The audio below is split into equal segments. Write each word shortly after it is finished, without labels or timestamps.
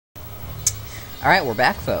Alright, we're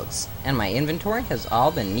back, folks, and my inventory has all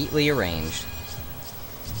been neatly arranged.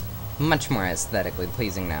 Much more aesthetically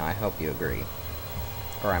pleasing now, I hope you agree.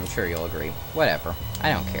 Or I'm sure you'll agree. Whatever.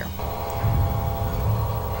 I don't care.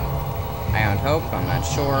 I don't hope, I'm not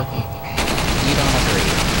sure. You don't agree.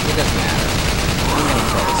 It doesn't matter. I'm gonna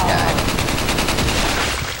kill this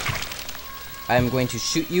guy. I'm going to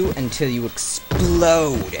shoot you until you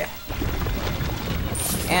explode.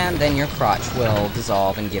 And then your crotch will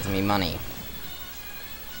dissolve and give me money.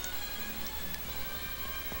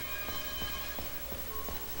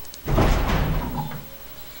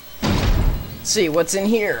 Let's see, what's in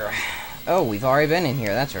here? Oh, we've already been in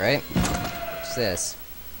here, that's right. What's this?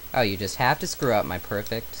 Oh, you just have to screw up my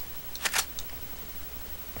perfect...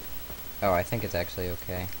 Oh, I think it's actually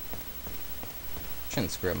okay.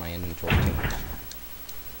 Shouldn't screw up my inventory too much.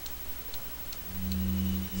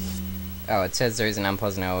 Oh, it says there's an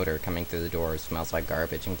unpleasant odor coming through the door. It smells like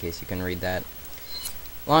garbage, in case you can read that.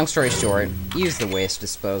 Long story short, use the waste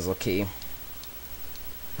disposal key.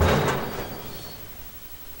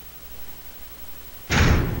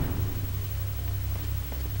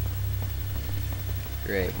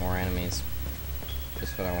 Great, more enemies.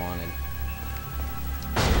 Just what I wanted.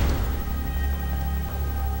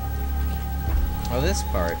 Oh, this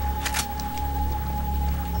part.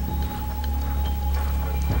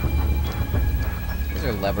 These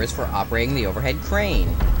are levers for operating the overhead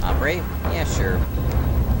crane. Operate? Yeah, sure.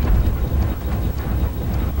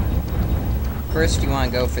 First, you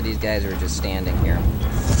want to go for these guys who are just standing here.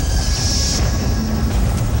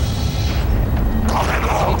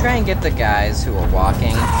 If you try and get the guys who are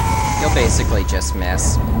walking, you'll basically just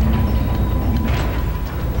miss.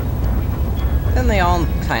 Then they all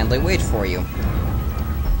kindly wait for you.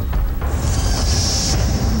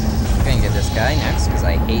 I'm gonna get this guy next, because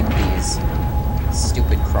I hate these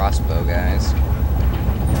stupid crossbow guys.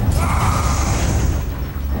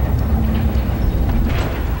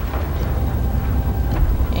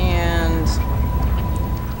 And...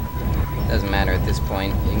 doesn't matter at this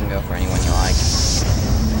point, you can go for anyone you like.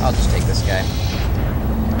 I'll just take this guy.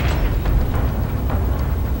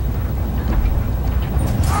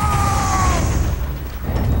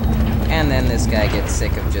 And then this guy gets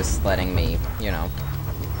sick of just letting me, you know,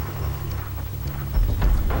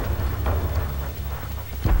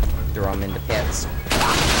 throw him into pits.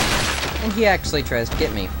 And he actually tries to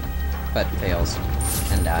get me, but fails,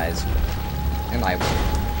 and dies. And I win.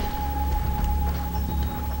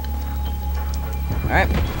 Alright,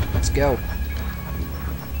 let's go.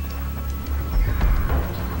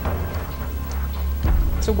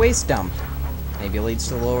 It's a waste dump. Maybe it leads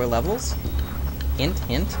to lower levels? Hint,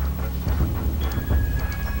 hint.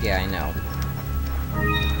 Yeah, I know.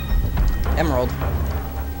 Emerald.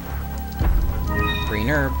 Green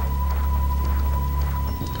herb.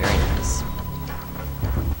 Very nice.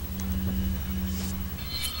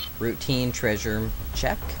 Routine treasure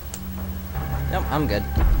check. Nope, I'm good.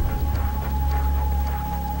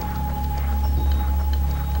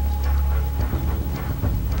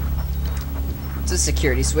 It's a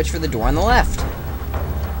security switch for the door on the left.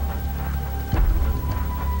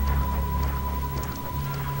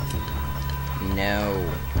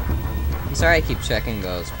 No. I'm sorry I keep checking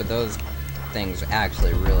those, but those things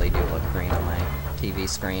actually really do look green on my TV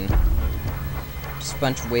screen. Just a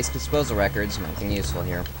bunch of waste disposal records, nothing useful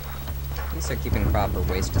here. At least they're keeping proper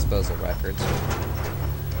waste disposal records.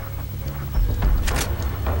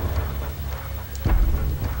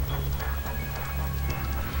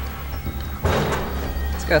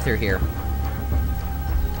 Let's go through here.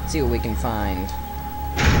 See what we can find.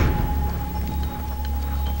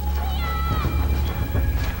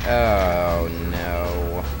 Oh,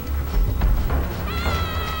 no.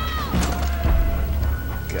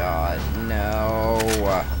 God, no.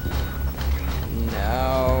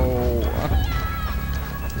 No.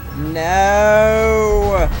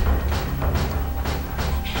 No!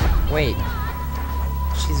 Wait.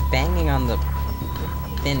 She's banging on the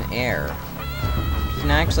thin air. She's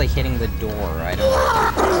not actually hitting the door. I don't...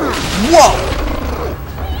 Whoa!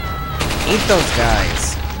 Hate those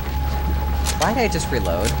guys. Why did I just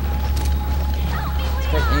reload? It's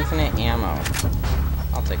got infinite ammo.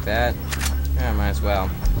 I'll take that. Yeah, might as well.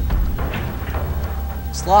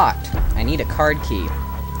 It's locked. I need a card key.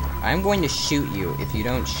 I'm going to shoot you if you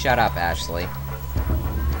don't shut up, Ashley.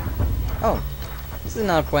 Oh. This is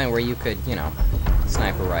another point where you could, you know,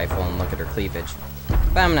 sniper rifle and look at her cleavage.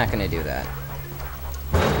 But I'm not going to do that.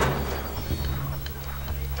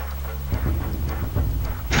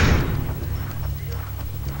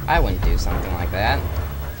 I wouldn't do something like that.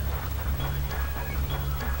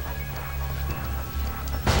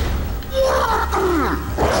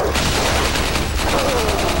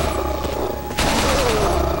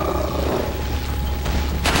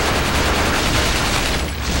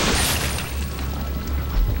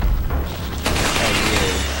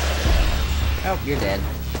 You're dead.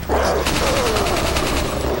 I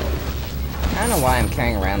don't know why I'm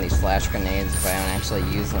carrying around these flash grenades if I don't actually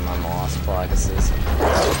use them on the Lost Plaguses.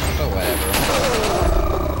 But whatever.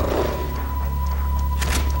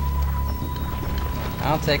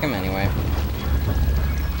 I'll take them anyway.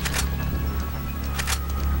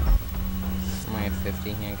 Am I at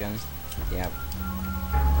 50 handgun? Yep.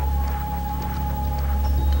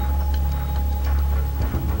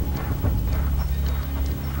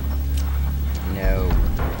 No.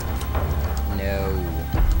 No.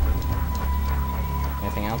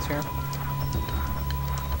 Anything else here?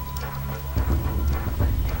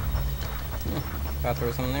 Thought there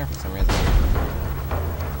was something there for some reason.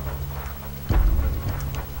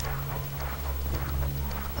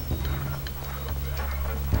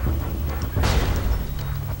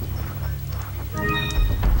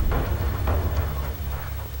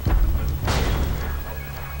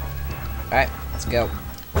 Alright, let's go.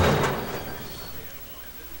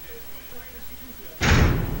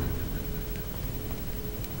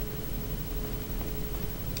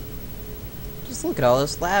 Just look at all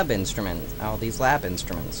this lab instruments. All these lab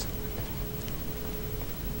instruments.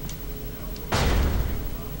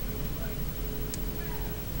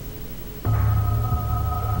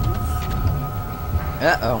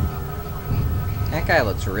 Uh-oh. That guy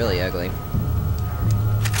looks really ugly.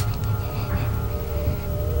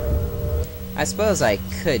 I suppose I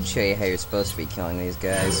could show you how you're supposed to be killing these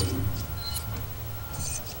guys.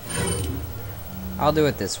 I'll do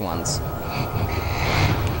it this once.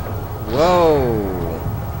 Whoa!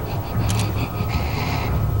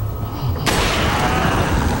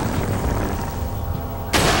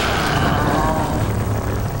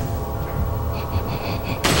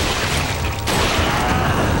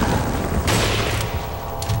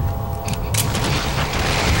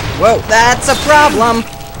 Whoa, that's a problem!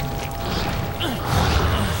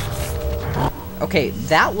 Okay,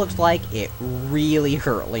 that looked like it really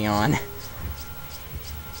hurt Leon.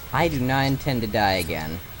 I do not intend to die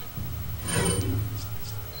again.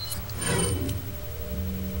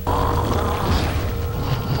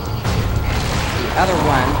 The other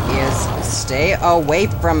one is stay away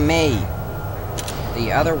from me.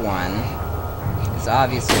 The other one is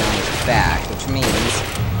obviously on his back, which means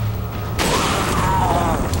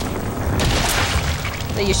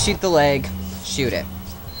that you shoot the leg, shoot it.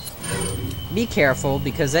 Be careful,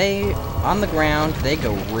 because on the ground, they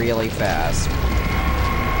go really fast.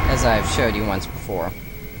 As I've showed you once before.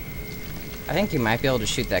 I think you might be able to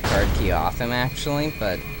shoot that card key off him, actually,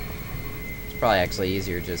 but it's probably actually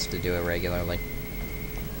easier just to do it regularly.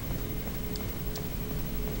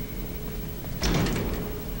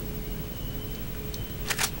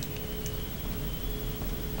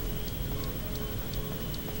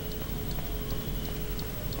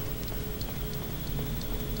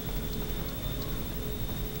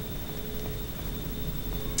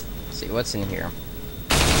 See what's in here.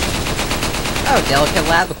 Oh, delicate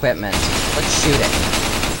lab equipment. Let's shoot it.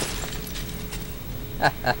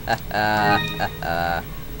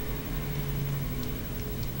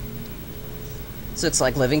 So it's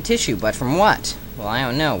like living tissue, but from what? Well, I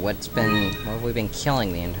don't know. What have we been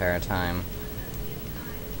killing the entire time?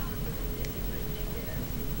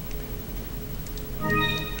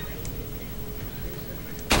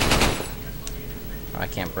 Oh, I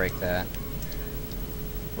can't break that.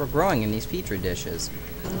 We're growing in these petri dishes.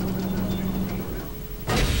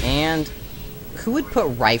 And who would put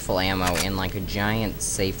rifle ammo in like a giant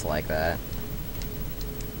safe like that?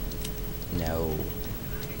 No.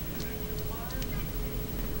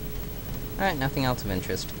 Alright, nothing else of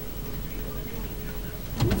interest.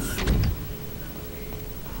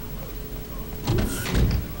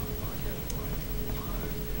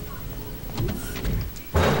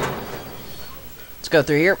 Let's go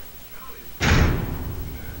through here.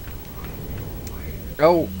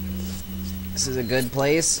 Oh, this is a good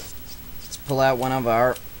place. Let's pull out one of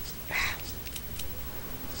our...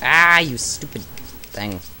 Ah, you stupid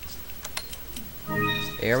thing.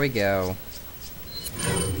 There we go.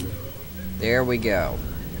 There we go.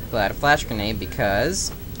 Pull out a flash grenade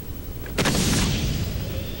because...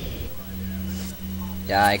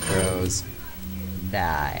 Die, crows.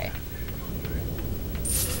 Die.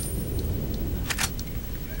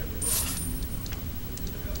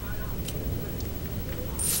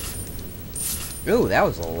 Ooh, that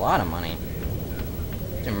was a lot of money.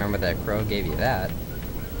 Didn't remember that crow gave you that.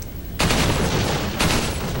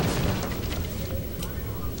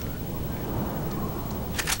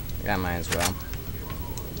 Yeah, might as well.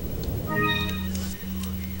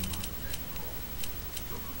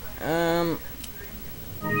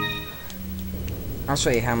 I'll show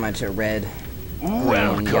you how much a red,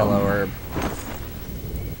 green, yellow herb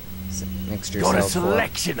Mixture Got a sells for.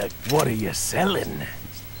 selection of... What are you selling?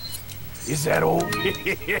 Is that all?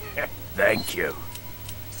 Thank you.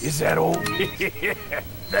 Is that all?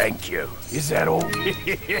 Thank you. Is that all?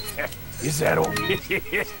 Is that all?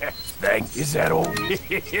 Is that all?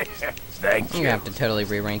 Thank I'm you. gonna have to totally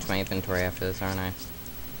rearrange my inventory after this, aren't I?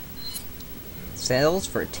 Sales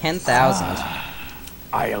for 10,000.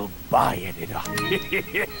 I'll buy it.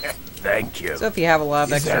 Thank you. So if you have a lot of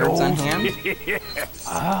Is extra that herbs on all? hand,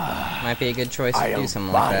 might be a good choice to do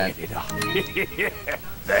something like that.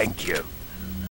 Thank you.